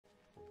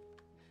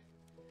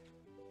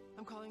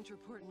I'm calling to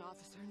report an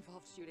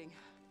officer-involved shooting.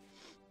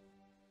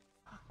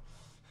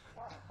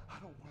 I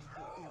don't want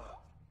to hurt you,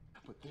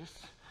 but this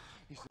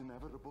is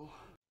inevitable.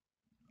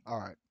 All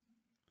right.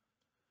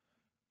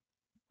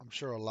 I'm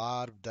sure a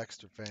lot of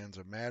Dexter fans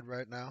are mad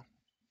right now.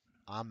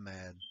 I'm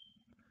mad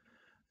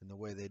in the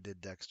way they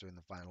did Dexter in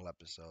the final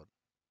episode.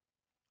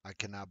 I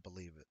cannot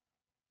believe it.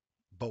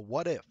 But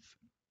what if,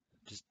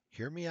 just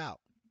hear me out,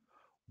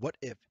 what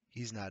if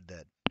he's not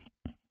dead?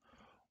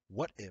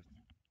 What if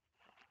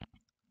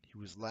he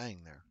was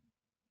laying there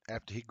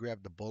after he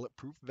grabbed the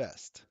bulletproof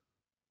vest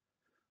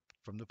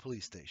from the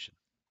police station?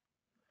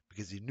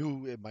 Because he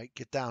knew it might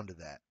get down to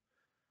that.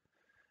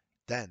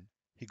 Then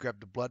he grabbed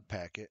the blood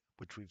packet,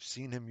 which we've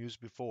seen him use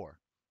before,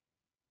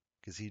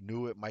 because he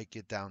knew it might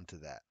get down to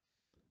that.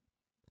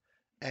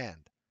 And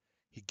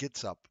he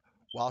gets up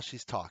while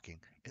she's talking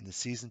in the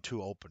season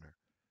 2 opener,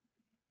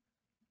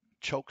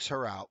 chokes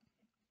her out,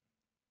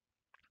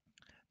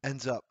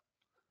 ends up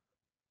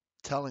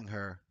telling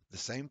her the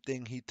same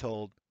thing he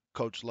told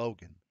Coach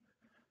Logan.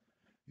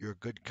 You're a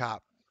good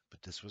cop,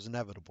 but this was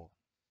inevitable.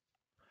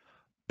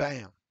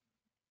 Bam!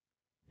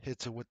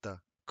 Hits her with the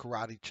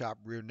karate chop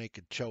rear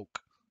naked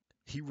choke.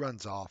 He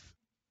runs off.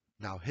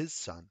 Now his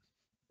son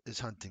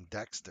is hunting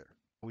Dexter.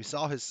 We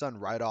saw his son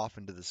ride off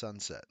into the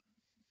sunset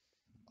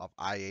of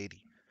I-80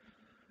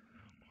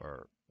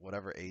 or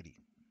whatever 80.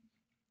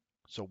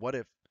 So what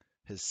if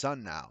his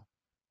son now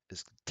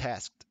is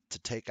tasked to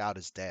take out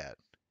his dad,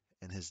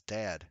 and his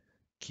dad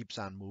keeps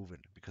on moving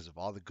because of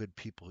all the good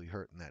people he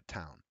hurt in that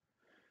town,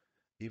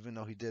 even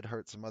though he did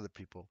hurt some other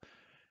people.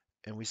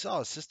 And we saw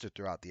his sister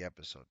throughout the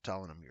episode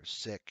telling him, you're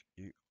sick,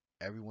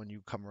 everyone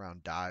you come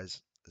around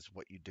dies. This is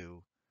what you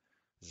do,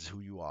 this is who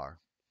you are.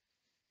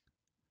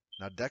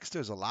 Now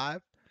Dexter's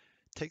alive,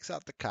 takes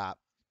out the cop,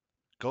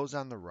 goes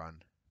on the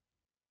run,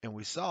 and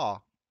we saw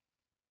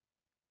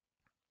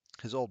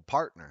his old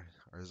partner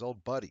or his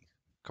old buddy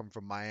come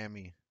from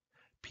Miami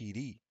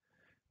PD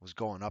was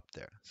going up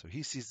there. So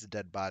he sees the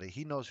dead body.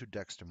 He knows who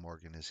Dexter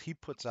Morgan is. He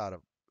puts out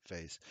a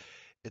face.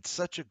 It's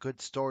such a good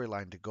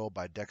storyline to go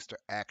by. Dexter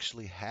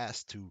actually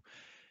has to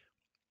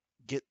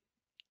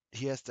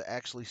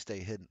actually stay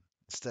hidden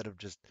instead of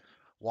just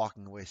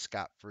walking away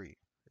scot-free.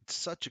 It's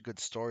such a good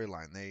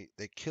storyline.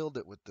 They killed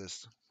it with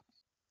this,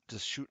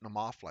 just shooting him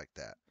off like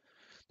that.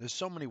 There's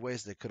so many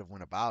ways they could have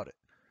went about it.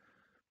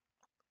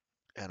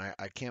 And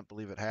I can't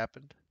believe it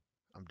happened.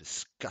 I'm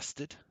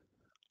disgusted.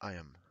 I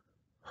am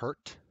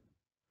hurt.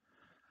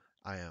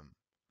 I am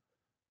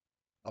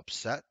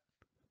upset.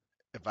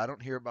 If I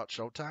don't hear about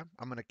Showtime,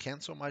 I'm going to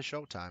cancel my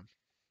Showtime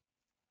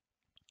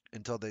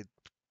until they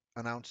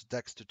announce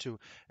Dexter 2.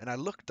 And I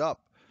looked up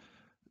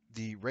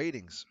the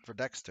ratings for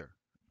Dexter.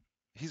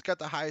 He's got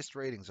the highest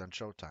ratings on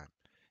Showtime.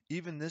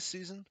 Even this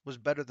season was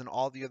better than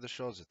all the other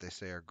shows that they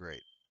say are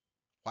great.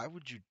 Why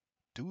would you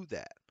do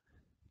that?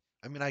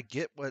 I mean, I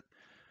get what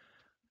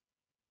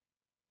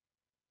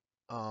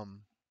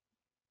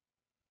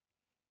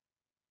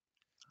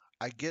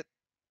I get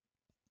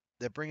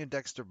that bringing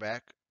Dexter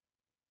back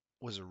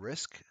was a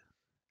risk.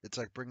 It's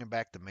like bringing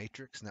back The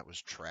Matrix, and that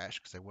was trash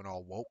because they went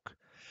all woke.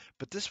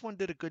 But this one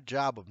did a good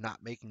job of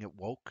not making it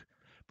woke,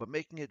 but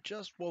making it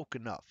just woke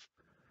enough.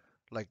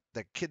 Like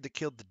that kid that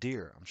killed the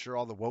deer. I'm sure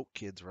all the woke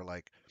kids were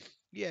like,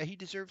 yeah, he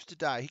deserves to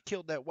die. He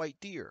killed that white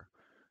deer.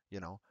 You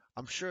know,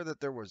 I'm sure that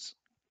there was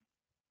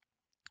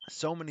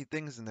so many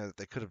things in there that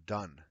they could have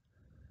done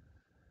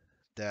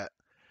that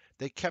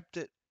they kept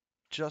it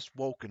just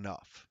woke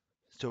enough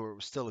so it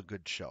was still a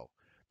good show.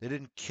 They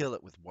didn't kill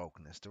it with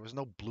wokeness. There was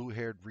no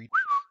blue-haired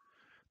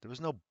there was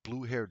no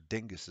blue-haired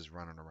dinguses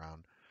running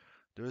around.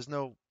 There was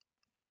no,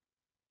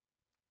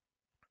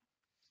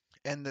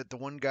 and that the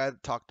one guy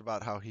that talked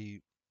about how he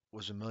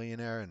was a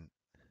millionaire and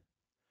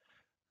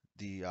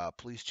the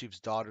police chief's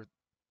daughter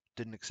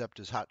didn't accept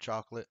his hot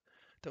chocolate.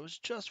 That was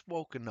just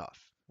woke enough.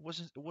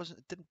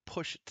 It didn't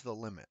push it to the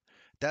limit.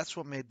 That's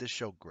what made this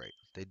show great.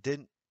 They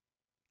didn't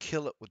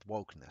kill it with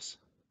wokeness,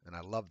 and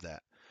I love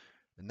that.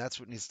 And that's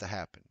what needs to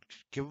happen.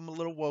 Give them a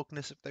little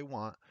wokeness if they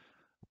want,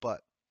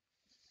 but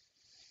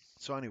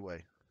so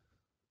anyway,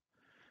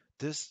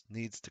 this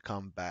needs to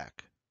come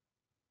back.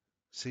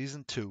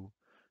 Season 2,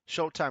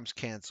 Showtime's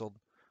canceled.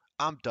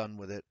 I'm done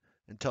with it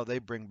until they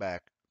bring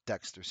back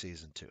Dexter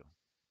Season 2.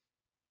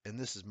 And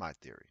this is my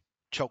theory.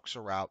 Chokes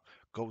her out,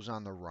 goes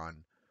on the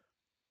run.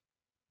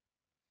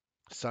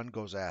 Son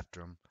goes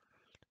after him,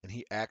 and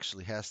he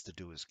actually has to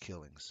do his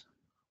killings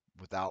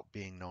without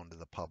being known to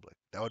the public.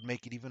 That would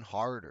make it even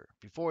harder.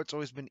 Before, it's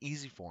always been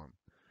easy for him.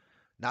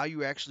 Now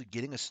you're actually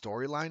getting a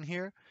storyline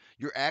here.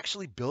 You're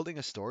actually building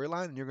a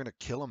storyline, and you're going to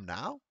kill him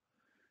now?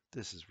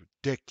 This is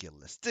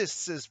ridiculous.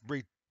 This is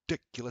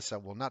ridiculous. I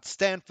will not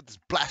stand for this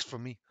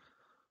blasphemy.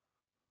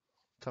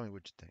 Tell me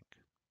what you think.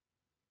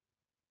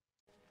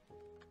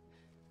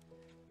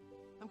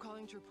 I'm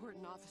calling to report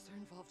an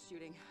officer-involved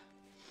shooting.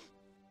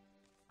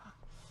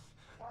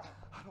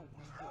 I don't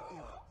want to hurt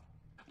you,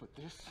 but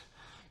this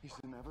is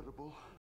inevitable.